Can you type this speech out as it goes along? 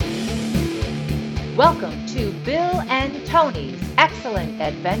Welcome to Bill and Tony's Excellent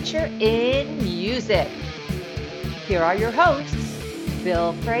Adventure in Music. Here are your hosts,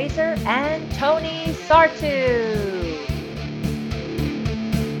 Bill Fraser and Tony Sartu.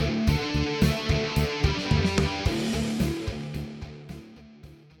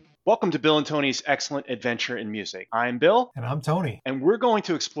 Welcome to Bill and Tony's Excellent Adventure in Music. I'm Bill. And I'm Tony. And we're going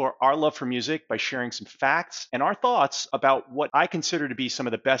to explore our love for music by sharing some facts and our thoughts about what I consider to be some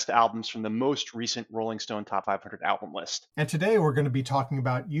of the best albums from the most recent Rolling Stone Top 500 album list. And today we're going to be talking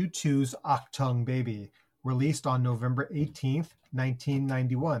about U2's Achtung Baby, released on November 18th,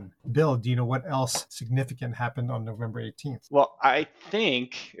 1991. Bill, do you know what else significant happened on November 18th? Well, I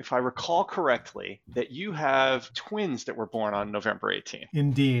think, if I recall correctly, that you have twins that were born on November 18th.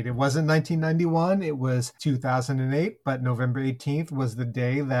 Indeed. It wasn't 1991. It was 2008, but November 18th was the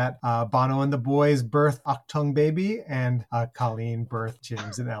day that Bono and the Boys birthed Achtung Baby and Colleen birthed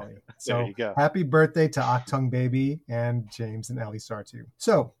James and Ellie. So There you go. Happy birthday to Achtung Baby and James and Ellie Sartu.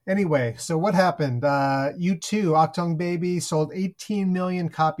 So anyway, what happened? U2, Achtung Baby, sold 18 million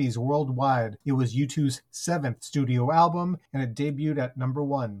copies worldwide. It was U2's 7th studio album, and it debuted at number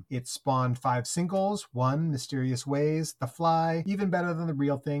 1. It spawned 5 singles: One, Mysterious Ways, The Fly, Even Better Than the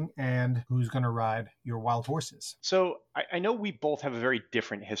Real Thing, and Who's Gonna Ride Your Wild Horses. So I know we both have a very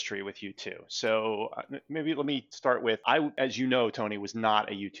different history with U2. So maybe let me start with, as you know, Tony, was not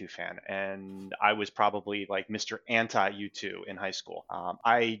a U2 fan, and I was probably like Mr. Anti-U2 in high school.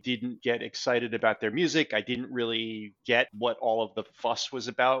 I didn't get excited about their music. I didn't really get what all of the fuss was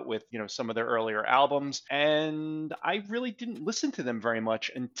about with, some of their earlier albums, and I really didn't listen to them very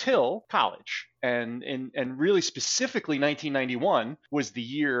much until college. And really specifically 1991 was the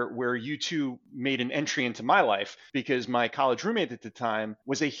year where U2 made an entry into my life, because my college roommate at the time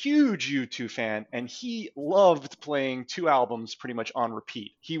was a huge U2 fan, and he loved playing 2 albums pretty much on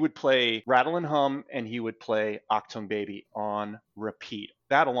repeat. He would play Rattle and Hum, and he would play Achtung Baby on repeat.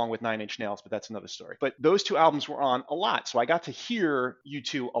 That along with Nine Inch Nails, but that's another story. But those 2 albums were on a lot. So I got to hear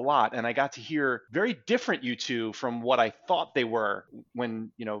U2 a lot, and I got to hear very different U2 from what I thought they were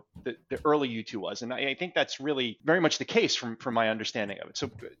when, the early U2 was. And I think that's really very much the case from my understanding of it. So,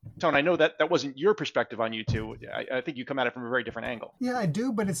 Tone, I know that wasn't your perspective on U2. I think you come at it from a very different angle. Yeah, I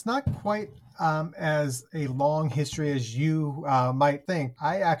do, but it's not quite as a long history as you might think.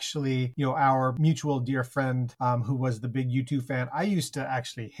 I actually, our mutual dear friend who was the big U2 fan, I used to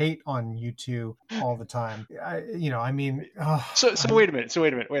actually hate on U2 all the time. So wait a minute.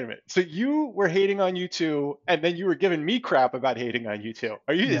 So you were hating on U2, and then you were giving me crap about hating on U2.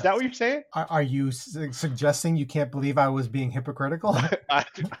 Yes. Is that what you're saying? Are you suggesting you can't believe I was being hypocritical?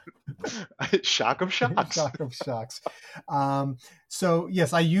 Shock of shocks. Shock of shocks. So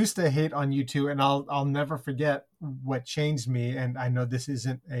yes, I used to hate on U2, and I'll never forget what changed me. And I know this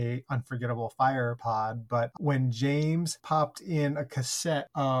isn't a unforgettable fire pod, but when James popped in a cassette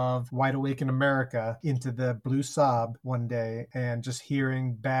of Wide Awake in America into the Blue Sob one day, and just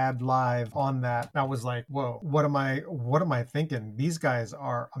hearing Bad live on that, I was like, whoa, what am I thinking? These guys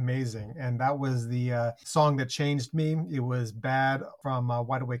are amazing. And that was the song that changed me. It was Bad from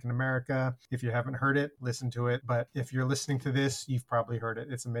Wide Awake in America. If you haven't heard it, listen to it. But if you're listening to this, you've probably heard it.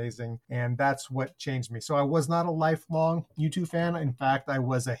 It's amazing. And that's what changed me. So I was not a lifelong U2 fan. In fact, I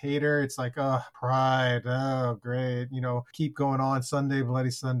was a hater. It's like, oh, Pride. Oh, great. Keep going on. Sunday,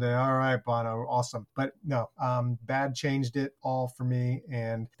 Bloody Sunday. All right, Bono. Awesome. But no, Bad changed it all for me.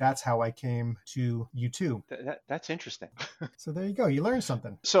 And that's how I came to U2. That's interesting. So there you go. You learned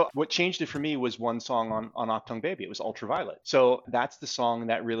something. So what changed it for me was one song on Achtung Baby. It was Ultraviolet. So that's the song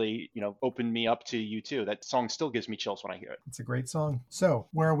that really, opened me up to U2. That song still gives me chills when I hear it. It's a great song. So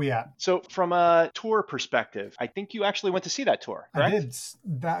where are we at? So from a tour perspective, I think you actually went to see that tour, correct? I did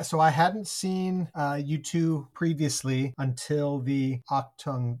that. So I hadn't seen U2 previously until the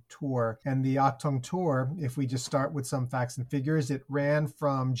Achtung tour. And the Achtung tour, if we just start with some facts and figures, it ran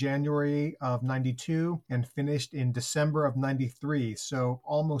from January of 92 and finished in December of 93. So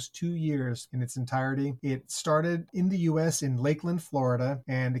almost 2 years in its entirety. It started in the U.S. in Lakeland, Florida,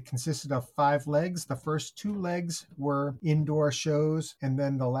 and it consisted of 5 legs. The first 2 legs were indoor shows, and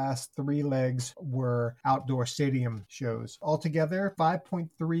then the last 3 legs were outdoor stadium shows. Altogether,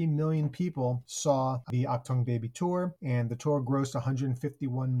 5.3 million people saw the Achtung Baby tour, and the tour grossed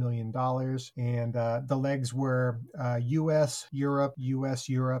 $151 million. And the legs were US, Europe,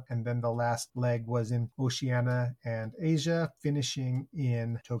 and then the last leg was in Oceania and Asia, finishing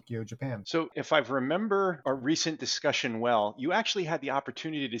in Tokyo, Japan. So if I remember our recent discussion well, you actually had the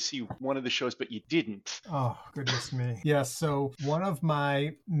opportunity to see one of the shows, but you didn't. Oh, goodness me. Yes, so So one of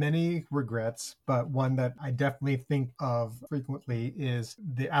my many regrets, but one that I definitely think of frequently, is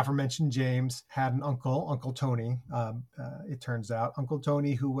the aforementioned James had an uncle, Uncle Tony. It turns out Uncle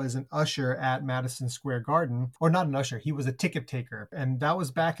Tony, who was an usher at Madison Square Garden, or not an usher, he was a ticket taker. And that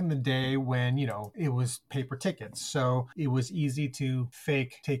was back in the day when, it was paper tickets. So it was easy to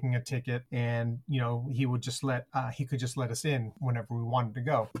fake taking a ticket, and, he could just let us in whenever we wanted to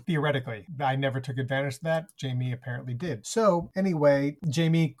go. Theoretically, I never took advantage of that. Jamie apparently did. So anyway,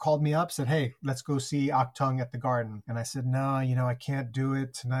 Jamie called me up, said, "Hey, let's go see Achtung at the Garden." And I said, "No, I can't do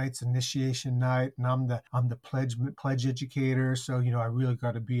it. Tonight's initiation night, and I'm the pledge educator, so I really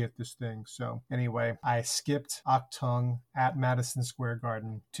got to be at this thing." So anyway, I skipped Achtung at Madison Square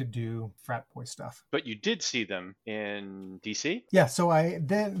Garden to do frat boy stuff. But you did see them in DC? Yeah, so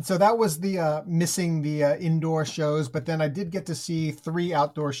that was the missing the indoor shows, but then I did get to see 3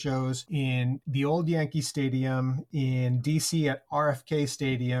 outdoor shows in the old Yankee Stadium, in DC at RFK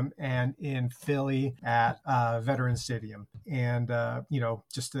Stadium, and in Philly at Veterans Stadium. And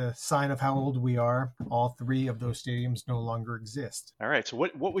just a sign of how old we are, all 3 of those stadiums no longer exist. All right. So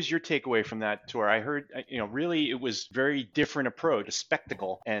what was your takeaway from that tour? I heard, really it was very different approach, a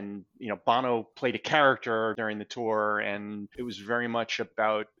spectacle. And, Bono played a character during the tour, and it was very much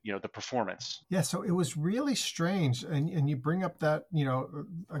about, the performance. Yeah, so it was really strange. And you bring up that,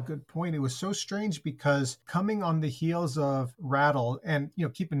 a good point. It was so strange because coming on the heels of Rattle, and,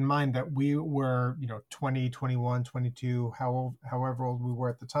 keep in mind that we were, 20, 21, 22, however old we were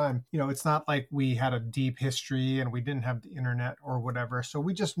at the time, it's not like we had a deep history and we didn't have the internet or whatever. So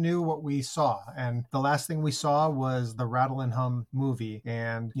we just knew what we saw. And the last thing we saw was the Rattle and Hum movie.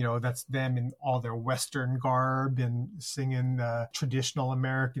 And, that's them in all their Western garb and singing traditional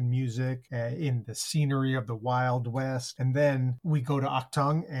American music in the scenery of the Wild West. And then we go to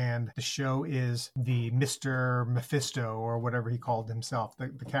Achtung, and the show is the Mr. Mephisto, or whatever he called himself,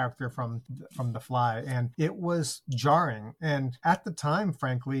 the character from The Fly. And it was jarring. And at the time,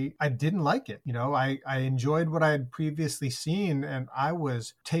 frankly, I didn't like it. I enjoyed what I had previously seen, and I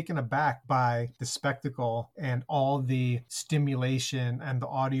was taken aback by the spectacle and all the stimulation and the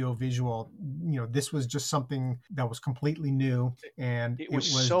audio visual. This was just something that was completely new, and it was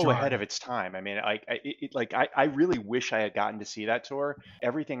so jarring. ahead of its time. I mean, I really wish I had gotten to see that tour.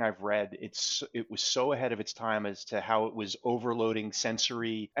 Everything I've read, it was so ahead of its time as to how it was overloading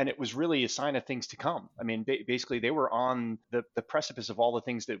sensory, and it was really a sign of things to come. I mean, basically, they were on the precipice of all the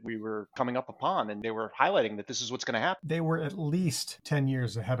things that we were coming up upon, and they were highlighting that this is what's going to happen. They were at least 10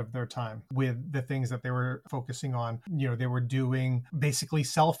 years ahead of their time with the things that they were focusing on. They were doing basically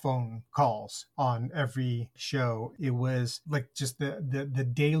cell phone calls on every show. It was like just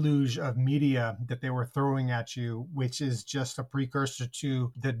the deluge of media that they were throwing at you, which is just a precursor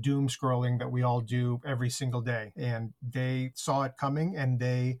to the doom scrolling that we all do every single day. And they saw it coming, and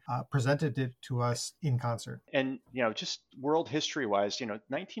they presented it to us in concert. And, just world history wise,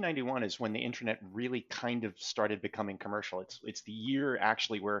 1991 is when the internet really kind of started becoming commercial. It's the year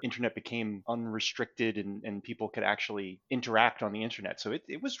actually where internet became unrestricted, and people could actually interact on the internet. So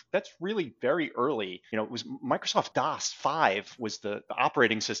that's really very early. It was Microsoft DOS 5 was the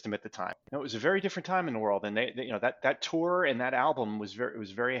operating system at the time. It was a very different time in the world, and that tour and that album was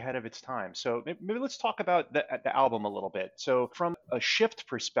very ahead of its time. So maybe let's talk about the album a little bit. So from a Shift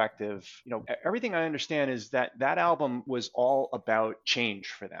perspective, everything I understand is that album was all about change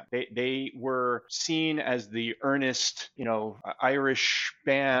for them. They were seen as the earnest, Irish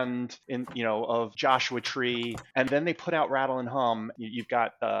band of Joshua Tree, and then they put out Rattle and Hum. You've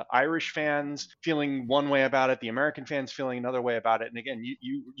got the Irish fans feeling one way about it, the American fans feeling another way about it. And again,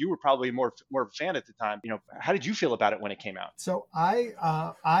 you were probably more of a fan at the time. How did you feel about it when it came out? So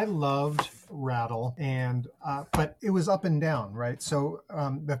I loved Rattle, and but it was up and down, right? So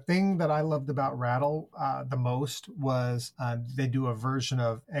the thing that I loved about Rattle the most was they do a version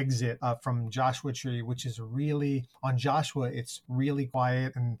of Exit from Joshua Tree, which is really, on Joshua, it's really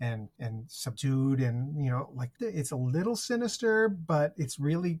quiet and subdued, and it's a little sinister, but it's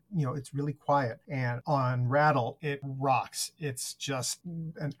really quiet. And on Rattle, it rocks. It's just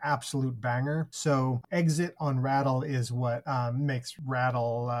an absolute banger. So Exit on Rattle is what makes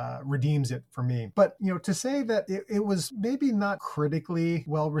Rattle redeems it for me. But to say that it was maybe not critically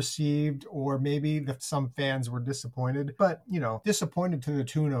well received, or maybe that some fans were disappointed, but disappointed to the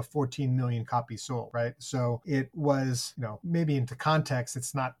tune of 14 million copies sold, right? So it was, maybe into context,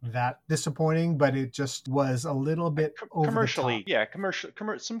 it's not that disappointing, but it just was a little bit over commercially, the top. Yeah,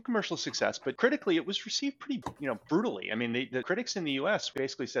 some commercial success, but critically it was received pretty, brutally. I mean, the critics in the U.S.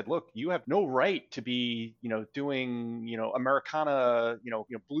 basically said, look, you have no right to be, doing, Americana,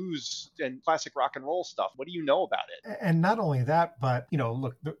 blues and classic rock and roll stuff. What do you know about about it. And not only that, but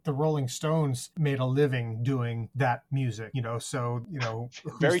look, the Rolling Stones made a living doing that music, so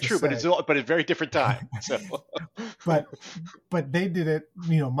who's Very to true, but say? it's a very different time. So but but they did it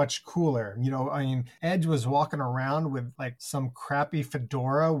much cooler. I mean, Edge was walking around with like some crappy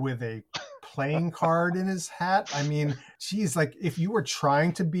fedora with a playing card in his hat. I mean, geez, like if you were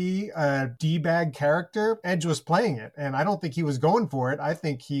trying to be a D-bag character, Edge was playing it, and I don't think he was going for it. I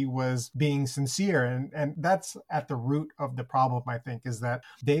think he was being sincere, and that's at the root of the problem. I think is that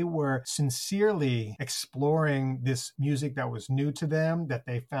they were sincerely exploring this music that was new to them, that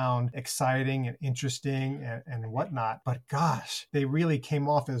they found exciting and interesting and whatnot. But gosh, they really came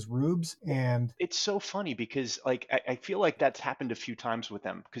off as rubes. And it's so funny because like I feel like that's happened a few times with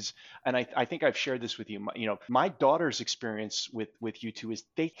them because, and I think I've shared this with you. My daughter's experience with U2 is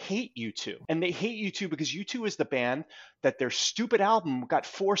they hate U2, and they hate U2 because U2 is the band that their stupid album got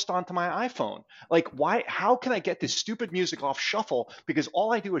forced onto my iPhone. Like, why? How can I get this stupid music off shuffle? Because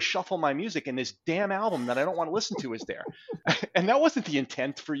all I do is shuffle my music, and this damn album that I don't want to listen to is there. And that wasn't the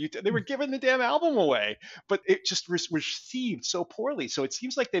intent for U2. They were giving the damn album away, but it just was received so poorly. So it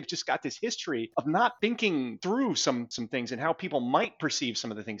seems like they've just got this history of not thinking through some things and how people might perceive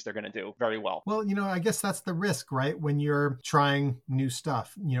some of the things they're going to do very well. Well, I guess that's the risk, right? When you're trying new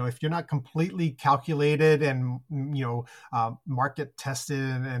stuff, if you're not completely calculated and, market tested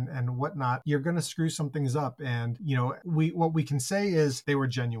and whatnot, you're going to screw some things up. And, what we can say is they were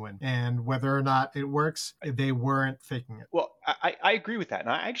genuine, and whether or not it works, they weren't faking it. Well, I agree with that. And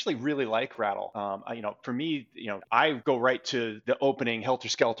I actually really like Rattle. For me, I go right to the opening. Helter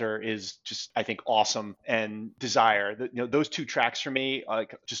Skelter is just, I think, awesome. And Desire, those two tracks for me,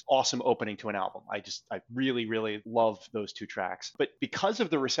 like just awesome opening to an album. I really, really love those two tracks. But because of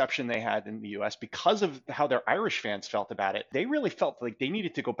the reception they had in the US, because of how their Irish fans felt about it, they really felt like they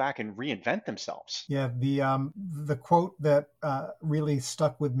needed to go back and reinvent themselves. Yeah, the quote that really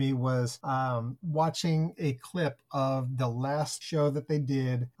stuck with me was watching a clip of the last show that they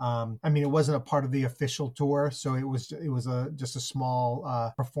did. I mean, it wasn't a part of the official tour, so it was just a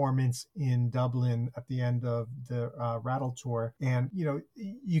small performance in Dublin at the end of the Rattle tour, and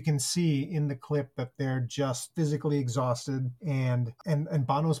you can see in the clip that they're just physically exhausted, and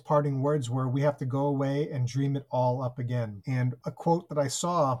Bono's parting words were, "We have to go away and dream it all up again." And a quote that I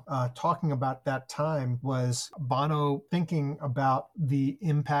saw talking about that time was Bono thinking about the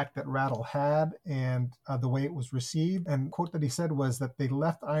impact that Rattle had and the way it was received. And the quote that he said was that they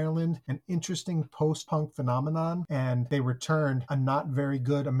left Ireland an interesting post-punk phenomenon, and they returned a not very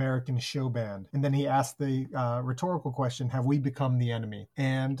good American show band. And then he asked the rhetorical question, have we become the enemy?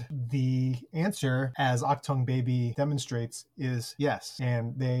 And the answer, as Achtung Baby demonstrates, is yes.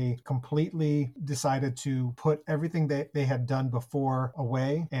 And they completely decided to put everything that they had done before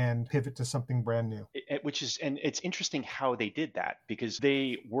away and pivot to something brand new. And it's interesting how they did that, because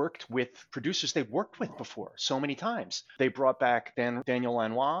they worked with producers they've worked with before so many times. They brought back Daniel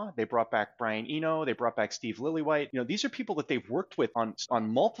Lanois, they brought back Brian Eno, they brought back Steve Lillywhite. These are people that they've worked with on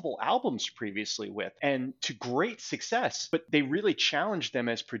multiple albums previously with, and to great success. But they really challenged them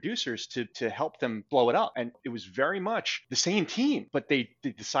as producers to help them blow it up. And it was very much the same team, but they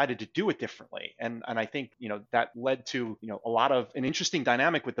decided to do it differently. And I think that led to a lot of an interesting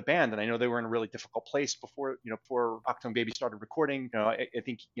dynamic with the band. And I know they were in a really difficult place before Achtung Baby started recording. I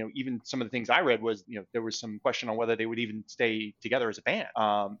think even some of the things I read was there was some question on whether they would even stay together as a band.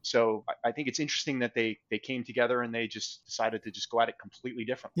 So I think it's interesting that they came together and they just decided to just go at it completely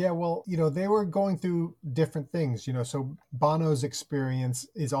different. Yeah, well, they were going through different things, so Bono's experience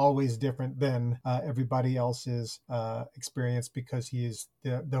is always different than everybody else's experience, because he is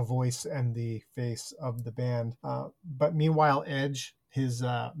the voice and the face of the band. But meanwhile, Edge, his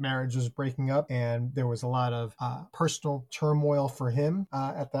marriage was breaking up, and there was a lot of personal turmoil for him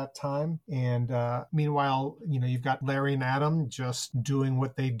at that time. And meanwhile, you've got Larry and Adam just doing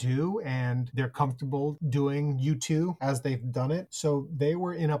what they do, and they're comfortable doing U2 as they've done it. So they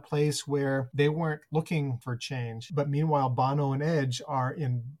were in a place where they weren't looking for change. But meanwhile, Bono and Edge are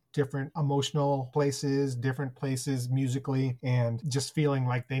in different emotional places, different places musically, and just feeling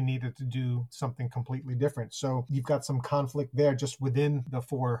like they needed to do something completely different. So you've got some conflict there just within the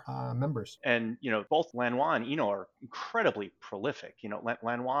four members. And, both Lanois and Eno are incredibly prolific.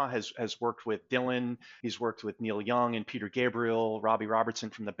 Lanois has worked with Dylan, he's worked with Neil Young and Peter Gabriel, Robbie Robertson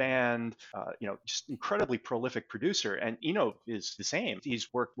from the band, just incredibly prolific producer. And Eno is the same. He's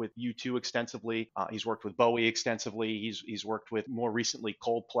worked with U2 extensively. He's worked with Bowie extensively. He's worked with, more recently,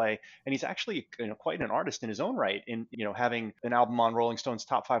 Coldplay. play. And he's actually, quite an artist in his own right, in having an album on Rolling Stone's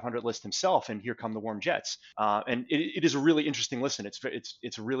top 500 list himself, and Here Come the Warm Jets. And it is a really interesting listen.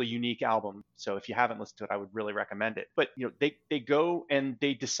 It's a really unique album. So if you haven't listened to it, I would really recommend it. But they go and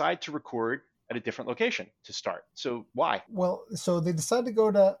they decide to record at a different location to start. So why? Well, so they decided to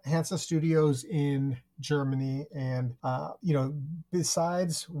go to Hansa Studios in Germany, and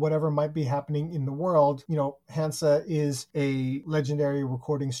besides whatever might be happening in the world, Hansa is a legendary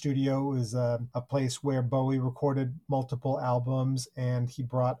recording studio, is a place where Bowie recorded multiple albums, and he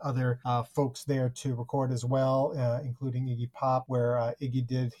brought other folks there to record as well, including Iggy Pop, where Iggy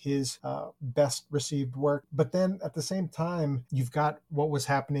did his best received work. But then at the same time, you've got what was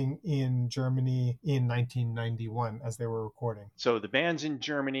happening in Germany in 1991 as they were recording. So the band's in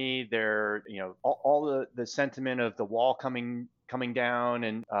Germany. They're all the sentiment of the wall coming down,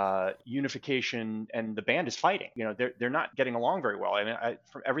 and unification, and the band is fighting. They're not getting along very well. I mean,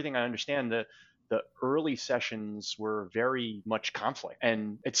 from everything I understand, the early sessions were very much conflict,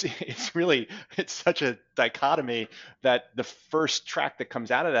 and it's such a dichotomy that the first track that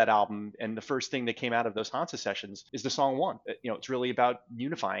comes out of that album, and the first thing that came out of those Hansa sessions, is the song One. It's really about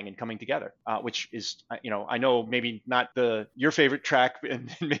unifying and coming together, which is, I know maybe not your favorite track,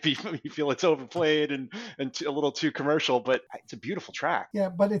 and maybe you feel it's overplayed and a little too commercial, but it's a beautiful track. Yeah,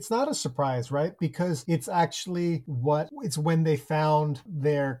 but it's not a surprise, right? Because it's actually it's when they found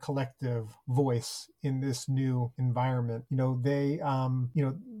their collective voice in this new environment.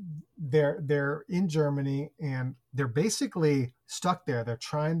 They're in Germany, and they're basically stuck there. They're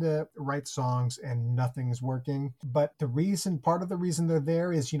trying to write songs and nothing's working. But part of the reason they're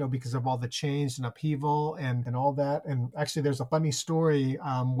there is, because of all the change and upheaval and all that. And actually there's a funny story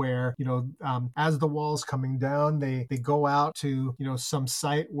where, as the wall's coming down, they go out to, some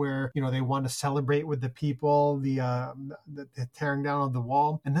site where, they want to celebrate with the people, the tearing down of the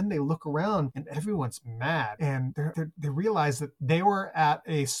wall. And then they look around and everyone's mad. And they realize that they were at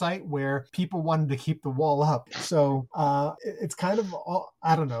a site where people wanted to keep the wall up. So it's kind of,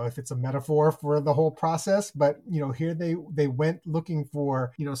 I don't know if it's a metaphor for the whole process, but here they went looking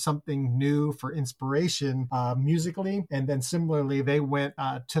for something new for inspiration musically, and then similarly they went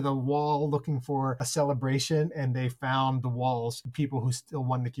to the wall looking for a celebration, and they found the walls, people who still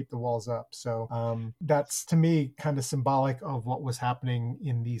wanted to keep the walls up. So that's, to me, kind of symbolic of what was happening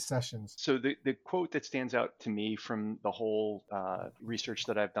in these sessions. So the quote that stands out to me from the whole research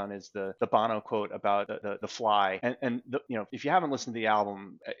that I've done is the Bono quote about the fly, and if you haven't listened to the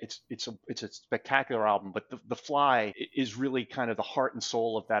album, it's a spectacular album, but the fly is really kind of the heart and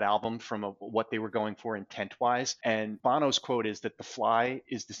soul of that album, from what they were going for intent wise. And Bono's quote is that the fly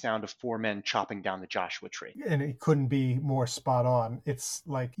is the sound of four men chopping down the Joshua tree. And it couldn't be more spot on. It's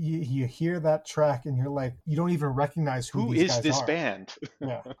like you hear that track and you're like, you don't even recognize who these guys are. Who is this band?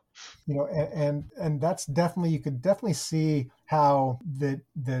 Yeah. And that's definitely, you could definitely see how the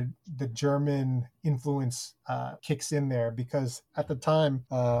German influence kicks in there, because at the time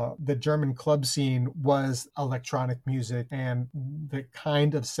the German club scene was electronic music, and the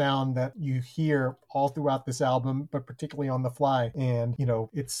kind of sound that you hear all throughout this album, but particularly on the fly, and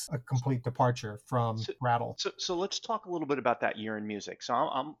it's a complete departure from Rattle. So let's talk a little bit about that year in music. So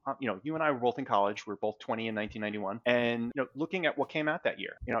I'm you and I were both in college. We're both 20 in 1991, and looking at what came out that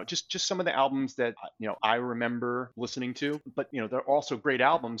year, just some of the albums that I remember listening to, but there are also great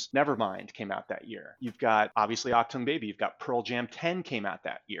albums. Nevermind came out that year. You've got obviously Achtung Baby. You've got Pearl Jam 10 came out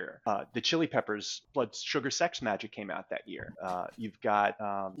that year. The Chili Peppers Blood Sugar Sex Magic came out that year. You've got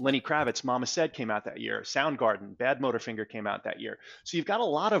Lenny Kravitz Mama Said came out that year. Soundgarden Bad Motorfinger came out that year. So you've got a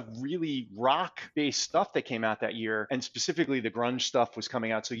lot of really rock based stuff that came out that year, and specifically the grunge stuff was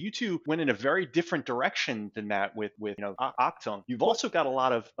coming out. So you two went in a very different direction than that with Achtung. You've also got a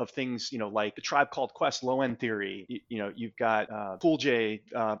lot of things, like the Tribe Called Quest, Low End Theory. You've got Cool J,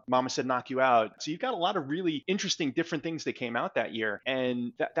 Mama Said Knock You Out. So you've got a lot of really interesting different things that came out that year,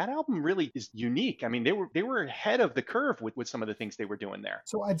 and that album really is unique. I mean, they were ahead of the curve with some of the things they were doing there.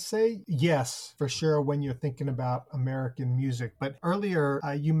 So I'd say yes, for sure, when you're thinking about American music. But earlier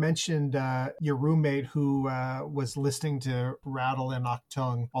you mentioned your roommate who was listening to Rattle and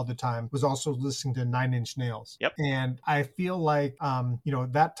Achtung all the time was also listening to Nine Inch Nails. Yep. And I feel like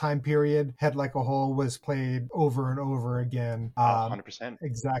that time period, Head Like a Hole was played over and over again. 100%.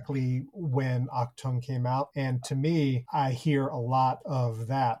 Exactly when Achtung came out. And to me, I hear a lot of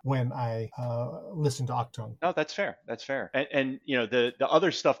that when I listen to Achtung. No, that's fair. That's fair. And the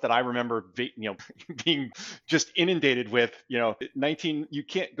other stuff that I remember, being just inundated with, you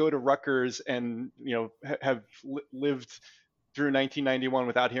can't go to Rutgers and, have lived through 1991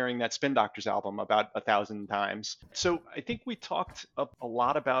 without hearing that Spin Doctors album about 1,000 times. So I think we talked a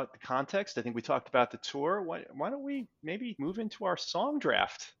lot about the context. I think we talked about the tour. Why don't we maybe move into our song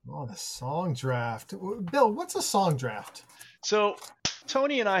draft? Oh, the song draft. Bill, what's a song draft? So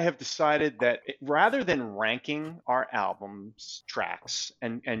Tony and I have decided that rather than ranking our albums tracks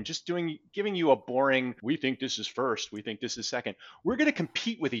and just giving you a boring, we think this is first, we think this is second, we're going to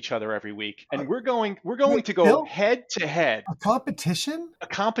compete with each other every week, and we're going to go Bill? head to head. A competition? A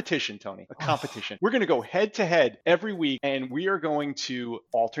competition, Tony. A competition. We're going to go head to head every week, and we are going to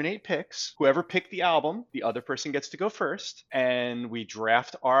alternate picks. Whoever picked the album, the other person gets to go first, and we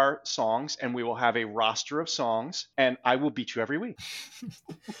draft our songs, and we will have a roster of songs, and I will beat you every week.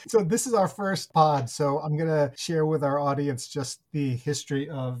 So this is our first pod, so I'm going to share with our audience just the history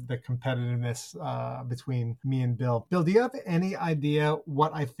of the competitiveness between me and Bill. Bill, do you have any idea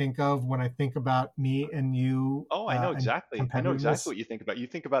what I think of when I think about me and you? Oh, I know exactly. I know exactly what you think about. You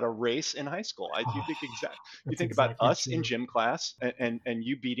think about a race in high school. You think about us in gym class and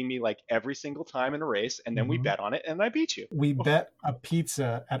you beating me like every single time in a race, and then we bet on it, and I beat you. We bet a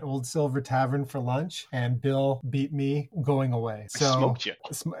pizza at Old Silver Tavern for lunch, and Bill beat me going away. So I smoked you.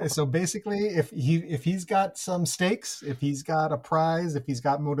 So basically, if he's got some stakes, if he's got a prize, if he's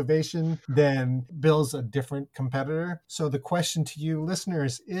got motivation, then Bill's a different competitor. So the question to you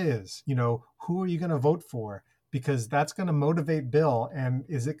listeners is, who are you going to vote for? Because that's going to motivate Bill, and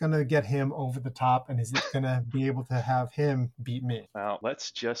is it going to get him over the top, and is it going to be able to have him beat me? Well,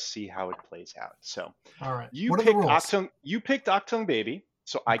 let's just see how it plays out. So, all right, you picked Achtung Baby,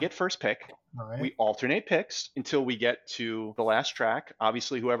 so I get first pick. All right. We alternate picks until we get to the last track.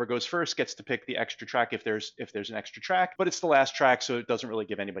 Obviously, whoever goes first gets to pick the extra track if there's an extra track, but it's the last track, so it doesn't really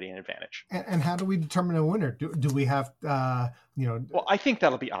give anybody an advantage. And how do we determine a winner? Do we have Well, I think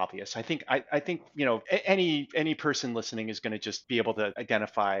that'll be obvious. I think any person listening is going to just be able to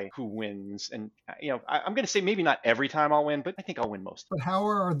identify who wins, and I'm going to say maybe not every time I'll win, but I think I'll win most. But how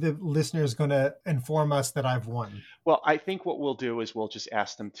are the listeners going to inform us that I've won? Well, I think what we'll do is we'll just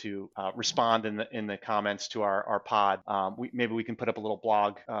ask them to respond in the comments to our pod. Maybe we can put up a little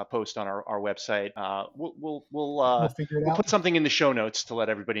blog post on our website. We'll figure it out. We'll put something in the show notes to let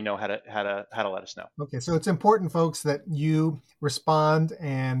everybody know how to let us know. Okay, so it's important, folks, that you respond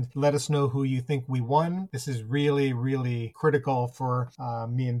and let us know who you think we won. This is really, really critical for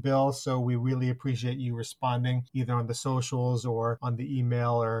me and Bill. So we really appreciate you responding either on the socials or on the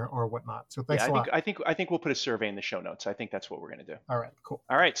email or whatnot. So thanks a lot. I think we'll put a survey in the show notes. I think that's what we're going to do. All right, cool.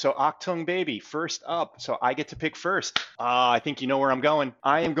 All right, so Achtung Baby, first up. So I get to pick first. I think you know where I'm going.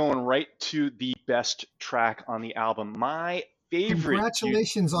 I am going right to the best track on the album. My favorite.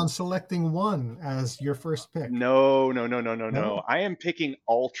 Congratulations on selecting one as your first pick. No. I am picking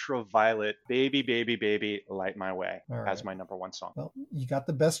Ultraviolet, Baby, Baby, Baby, Light My Way as my number one song. Well, you got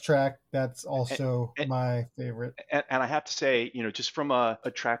the best track. That's also my favorite. And I have to say, just from a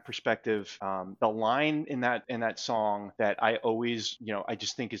track perspective, the line in that song that I always, I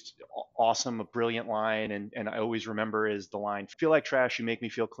just think is awesome, a brilliant line, and I always remember is the line, "Feel like trash, you make me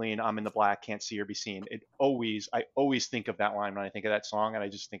feel clean, I'm in the black, can't see or be seen." I always think of that line when I think of that song, and I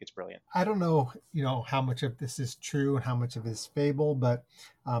just think it's brilliant. I don't know, how much of this is true and how much of it is fable, but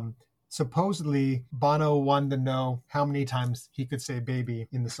supposedly Bono wanted to know how many times he could say baby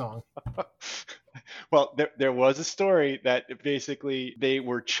in the song. Well, there was a story that basically they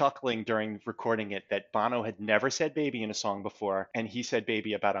were chuckling during recording it that Bono had never said baby in a song before, and he said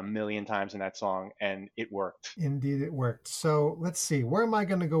baby about 1 million times in that song, and it worked. Indeed, it worked. So let's see, where am I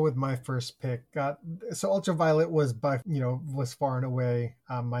going to go with my first pick? So Ultraviolet was was far and away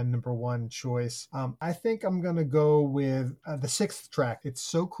my number one choice. I think I'm going to go with the sixth track. It's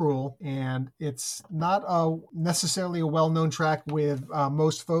So Cruel, and it's not necessarily a well-known track with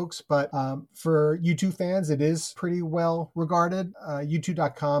most folks, but for U2 fans, it is pretty well regarded.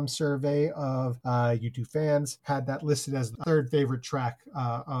 U2.com survey of U2 fans had that listed as the third favorite track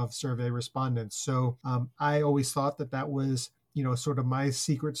of survey respondents. So I always thought that was, sort of my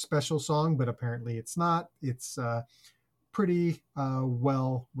secret special song, but apparently it's not. It's pretty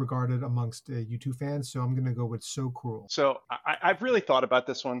well regarded amongst U2 fans. So I'm going to go with So Cruel. So I've really thought about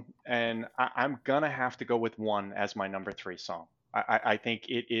this one, and I'm going to have to go with One as my number 3 song. I think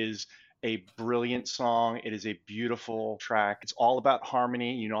it is a brilliant song. It is a beautiful track. It's all about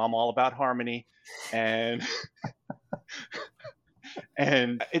harmony. I'm all about harmony, and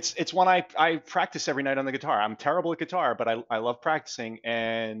and it's one I practice every night on the guitar. I'm terrible at guitar, but I love practicing,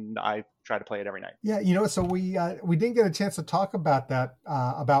 and I try to play it every night. Yeah, so we didn't get a chance to talk about that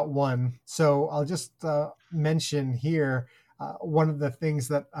about One. So I'll just mention here. one of the things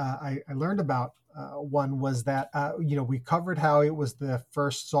that I learned about one was that we covered how it was the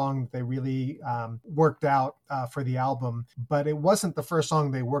first song that they really worked out for the album, but it wasn't the first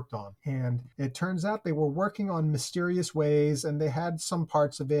song they worked on. And it turns out they were working on Mysterious Ways, and they had some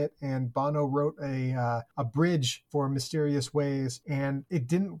parts of it, and Bono wrote a bridge for Mysterious Ways, and it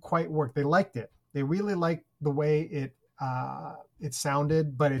didn't quite work. They liked it. They really liked the way it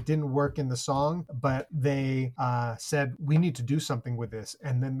sounded, but it didn't work in the song. But they said, we need to do something with this.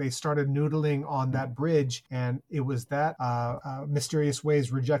 And then they started noodling on that bridge. And it was that Mysterious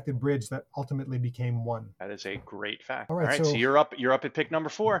Ways rejected bridge that ultimately became one. That is a great fact. All All right, right, so you're up at pick number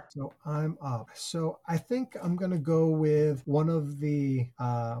 4. So I'm up. So I think I'm going to go with one of the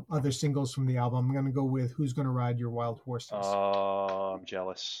other singles from the album. I'm going to go with Who's Gonna Ride Your Wild Horses. Oh, I'm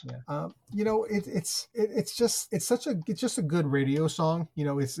jealous. Yeah. It's just a good radio song.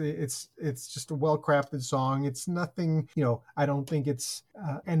 It's just a well-crafted song. It's nothing, I don't think it's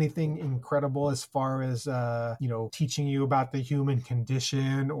anything incredible as far as teaching you about the human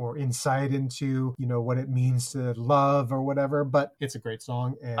condition or insight into what it means to love or whatever, but it's a great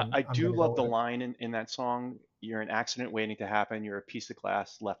song. And I do love the line in that song. You're an accident waiting to happen. You're a piece of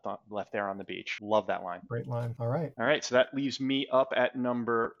glass left there on the beach. Love that line. Great line. All right. So that leaves me up at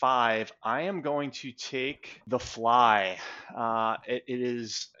number 5. I am going to take The Fly. It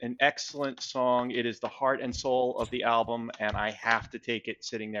is an excellent song. It is the heart and soul of the album, and I have to take it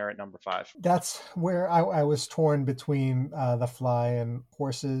sitting there at number 5. That's where I was torn between The Fly and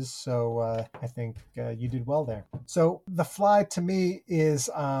Horses. So I think you did well there. So The Fly to me is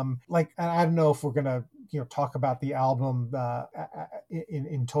I don't know if we're going to talk about the album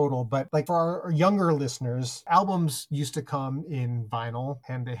in total, but like for our younger listeners, albums used to come in vinyl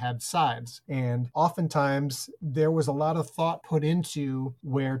and they had sides, and oftentimes there was a lot of thought put into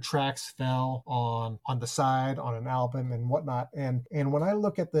where tracks fell on the side on an album and whatnot. And when I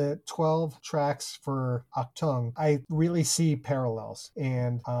look at the 12 tracks for Achtung, I really see parallels,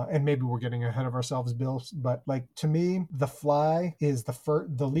 and maybe we're getting ahead of ourselves, Bill, but like to me, The Fly is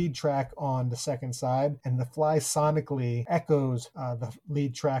the lead track on the second side, and The Fly sonically echoes the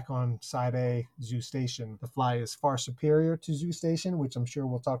lead track on side A, Zoo Station. The Fly is far superior to Zoo Station, which I'm sure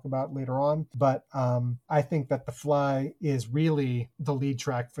we'll talk about later on. But I think that The Fly is really the lead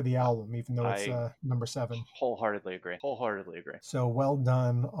track for the album, even though it's number 7. Wholeheartedly agree. So well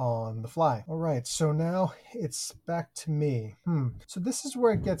done on The Fly. All right, so now it's back to me. So this is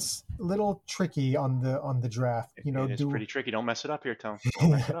where it gets a little tricky on the draft. It is pretty tricky. Don't mess it up here, Tone.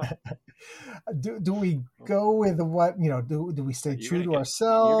 Don't mess it up. Do we go with what do we stay true to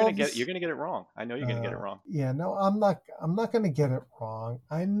ourselves? You're gonna get it wrong. I know you're gonna get it wrong. Yeah, no, I'm not gonna get it wrong.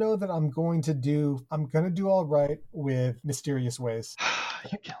 I know that I'm gonna do all right with Mysterious Ways.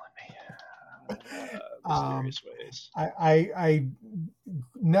 You're killing me. Mysterious Ways. I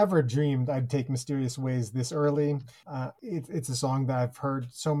never dreamed I'd take Mysterious Ways this early. It's a song that I've heard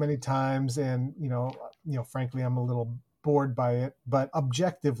so many times, and frankly, I'm a little bored by it, but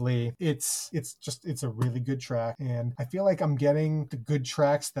objectively it's a really good track, and I feel like I'm getting the good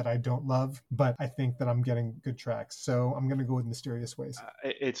tracks that I don't love, but I think that I'm getting good tracks, so I'm gonna go with Mysterious Ways.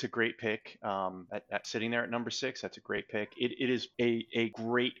 It's a great pick. Sitting there at number 6, that's a great pick. It is a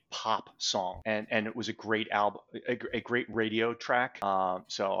great pop song, and it was a great album, a great radio track.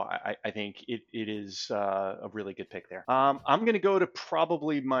 So I think it is a really good pick there. I'm gonna go to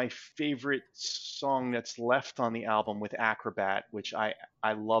probably my favorite song that's left on the album with Acrobat, which I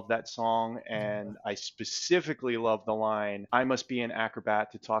love that song, and I specifically love the line, I must be an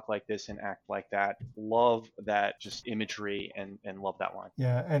acrobat to talk like this and act like that. Love that just imagery, and love that line.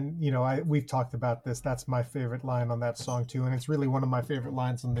 Yeah, and we've talked about this. That's my favorite line on that song too, and it's really one of my favorite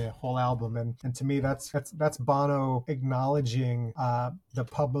lines on the whole album. And to me, that's Bono acknowledging the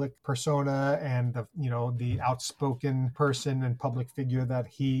public persona and the outspoken person and public figure that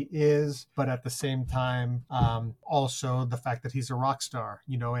he is, but at the same time, also the fact that he's a rock star,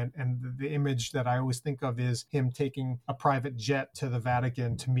 and the image that I always think of is him taking a private jet to the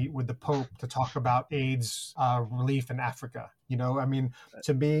Vatican to meet with the Pope to talk about AIDS relief in Africa.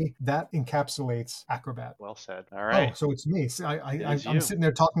 To me, that encapsulates Acrobat. Well said. All right. Oh, so it's me. So I'm sitting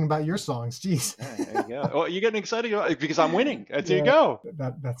there talking about your songs. Jeez. Yeah, there you go. Well, you're getting excited because I'm winning. There you go.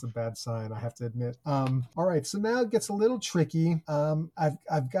 That's a bad sign, I have to admit. All right. So now it gets a little tricky.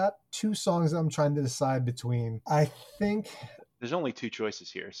 I've got 2 songs that I'm trying to decide between. I think There's only two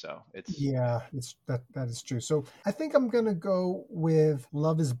choices here, so it's Yeah, it's that is true. So I think I'm gonna go with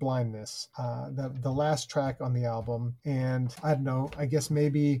 "Love Is Blindness," the last track on the album, and I don't know. I guess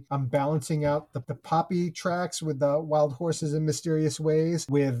maybe I'm balancing out the poppy tracks with the Wild Horses in Mysterious Ways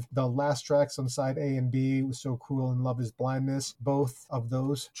with the last tracks on side A and B, "So Cruel" and "Love Is Blindness." Both of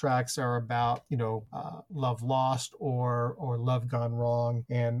those tracks are about love lost or love gone wrong,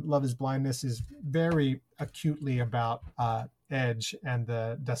 and "Love Is Blindness" is very acutely about Edge and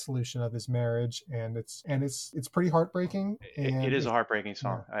the dissolution of his marriage, and it's pretty heartbreaking, it and is a heartbreaking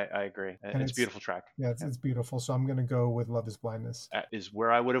song. yeah, I agree. and It's a beautiful track. yeah, it's beautiful. So I'm gonna go with "Love Is Blindness." That is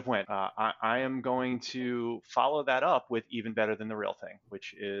where I would have went. I am going to follow that up with Even Better Than the Real Thing,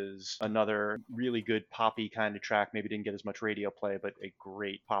 which is another really good poppy kind of track. Maybe didn't get as much radio play, but a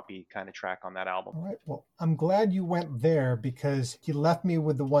great poppy kind of track on that album. All right. Well, I'm glad you went there because you left me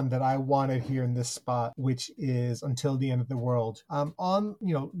with the one that I wanted here in this spot, which is "Until the End of the World." On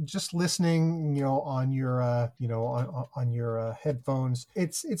just listening, on your on your headphones,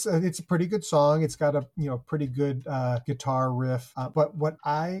 it's a pretty good song. It's got a pretty good guitar riff. But what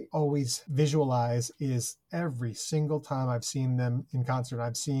I always visualize is every single time I've seen them in concert,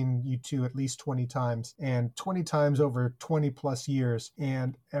 I've seen U2 at least 20 times, and 20 times over 20 plus years.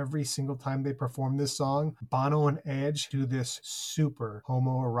 And every single time they perform this song, Bono and Edge do this super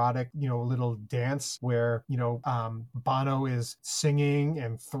homoerotic, little dance where, Bono is singing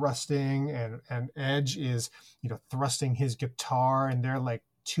and thrusting, and Edge is, thrusting his guitar, and they're like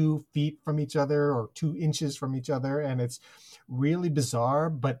 2 feet from each other or 2 inches from each other, and it's really bizarre,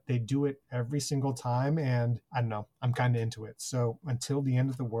 but they do it every single time, and I don't know, I'm kind of into it. So "Until the End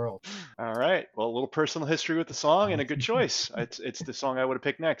of the World." All right. Well, a little personal history with the song and a good choice. It's the song I would have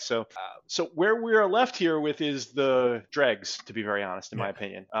picked next. So where we are left here with is the dregs, to be very honest, in my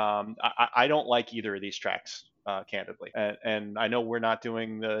opinion. I don't like either of these tracks. Candidly, and I know we're not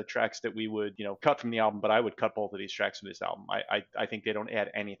doing the tracks that we would cut from the album, but I would cut both of these tracks from this album. I think they don't add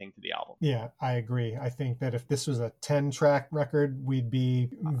anything to the album. Yeah, I agree. I think that if this was a 10-track record, we'd be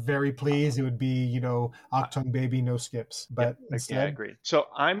very pleased. It would be Achtung Baby, no skips, but instead, I agree. So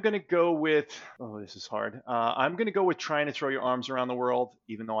I'm gonna go with this is hard. I'm gonna go with "Trying to Throw Your Arms Around the World,"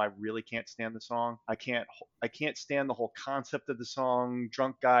 even though I really can't stand the song. I can't stand the whole concept of the song.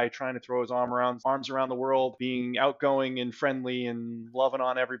 Drunk guy trying to throw his arms around the world, being outgoing and friendly and loving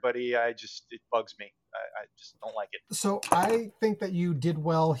on everybody. It bugs me. I just don't like it. So I think that you did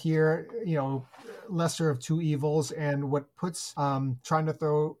well here, lesser of two evils. And what puts "Trying to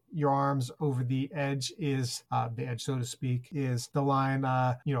Throw Your Arms Over the Edge" is the edge, so to speak, is the line,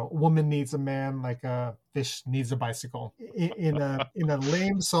 "Woman needs a man like a fish needs a bicycle." In a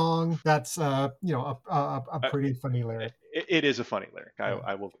lame song, that's a pretty funny lyric. It is a funny lyric.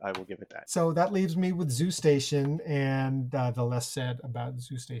 I will give it that. So that leaves me with "Zoo Station," and the less said about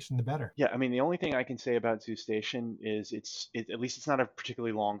 "Zoo Station, the better. Yeah, I mean, the only thing I can say about "Zoo Station" is at least it's not a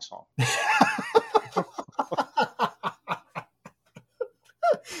particularly long song.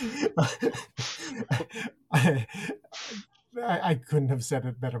 I couldn't have said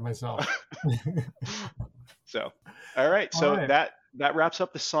it better myself. So, all right. So All right. that wraps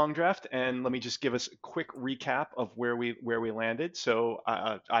up the song draft, and let me just give us a quick recap of where we landed. So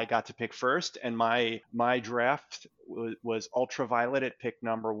I got to pick first, and my draft was Ultraviolet at pick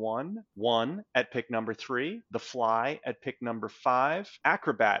number 1 at pick number 3, The Fly at pick number 5,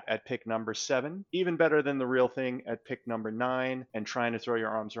 Acrobat at pick number 7, Even Better Than the Real Thing at pick number 9, and Trying to Throw Your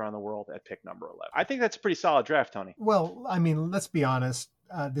Arms Around the World at pick number 11. I think that's a pretty solid draft, Tony. Well, I mean, let's be honest.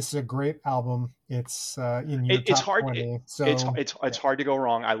 This is a great album. It's in your top 20. So it's hard to go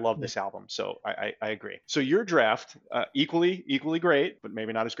wrong. I love this album, so I agree. So your draft, equally great, but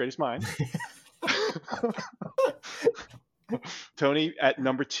maybe not as great as mine. Tony at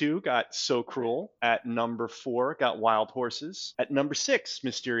number 2 got "So Cruel." At number 4 got "Wild Horses." At number 6,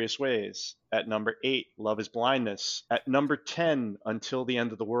 "Mysterious Ways." At number 8, "Love Is Blindness." At number 10, "Until the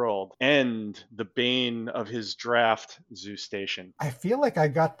End of the World." And the bane of his draft, "Zoo Station." I feel like I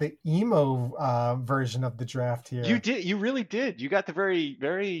got the emo version of the draft here. You did. You really did. You got the very,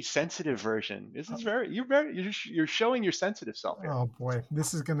 very sensitive version. This is you're showing your sensitive self here. Oh boy,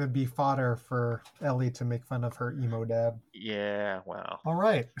 this is going to be fodder for Ellie to make fun of her emo dad. Yeah. Wow. All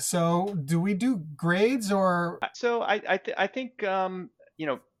right. So do we do grades or? So I think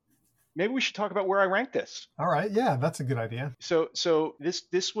maybe we should talk about where I ranked this. All right, yeah, that's a good idea. So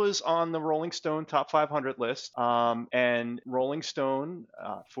this was on the Rolling Stone Top 500 list, and Rolling Stone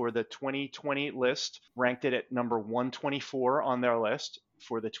for the 2020 list ranked it at number 124 on their list.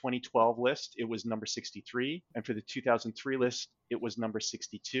 For the 2012 list, it was number 63, and for the 2003 list, it was number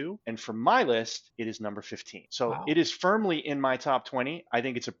 62. And for my list, it is number 15. So Wow. it is firmly in my top 20. I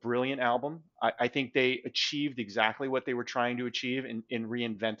think it's a brilliant album. I think they achieved exactly what they were trying to achieve in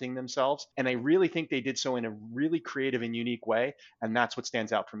reinventing themselves. And I really think they did so in a really creative and unique way. And that's what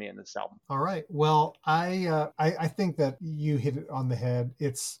stands out for me in this album. All right. Well, I think that you hit it on the head.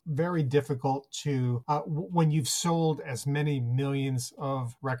 It's very difficult to when you've sold as many millions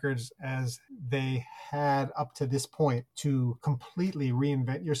of records as they had up to this point, to completely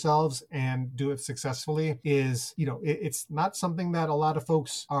reinvent yourselves and do it successfully is, it's not something that a lot of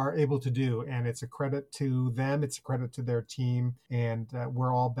folks are able to do, and it's a credit to them. It's a credit to their team, and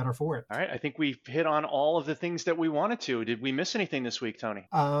we're all better for it. All right. I think we've hit on all of the things that we wanted to. Did we miss anything this week, Tony?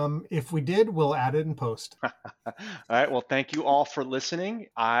 If we did, we'll add it in post. All right. Well, thank you all for listening.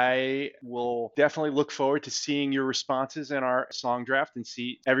 I will definitely look forward to seeing your responses in our song draft and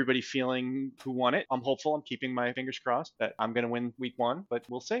see everybody feeling who won it. I'm hopeful. I'm keeping my fingers crossed that I'm going to win week 1, but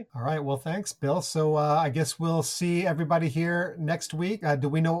we'll see. All right. Well, thanks, Bill. So I guess we'll see everybody here next week. Do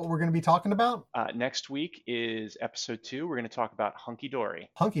we know what we're going to be talking about? Next week is episode 2. We're going to talk about Hunky Dory.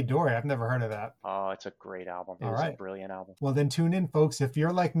 Hunky Dory. I've never heard of that. Oh, it's a great album. It All was right. a brilliant album. Well, then tune in, folks. If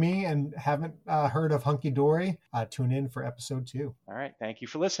you're like me and haven't heard of Hunky Dory, tune in for episode 2. All right. Thank you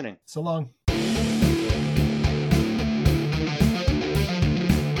for listening. So long.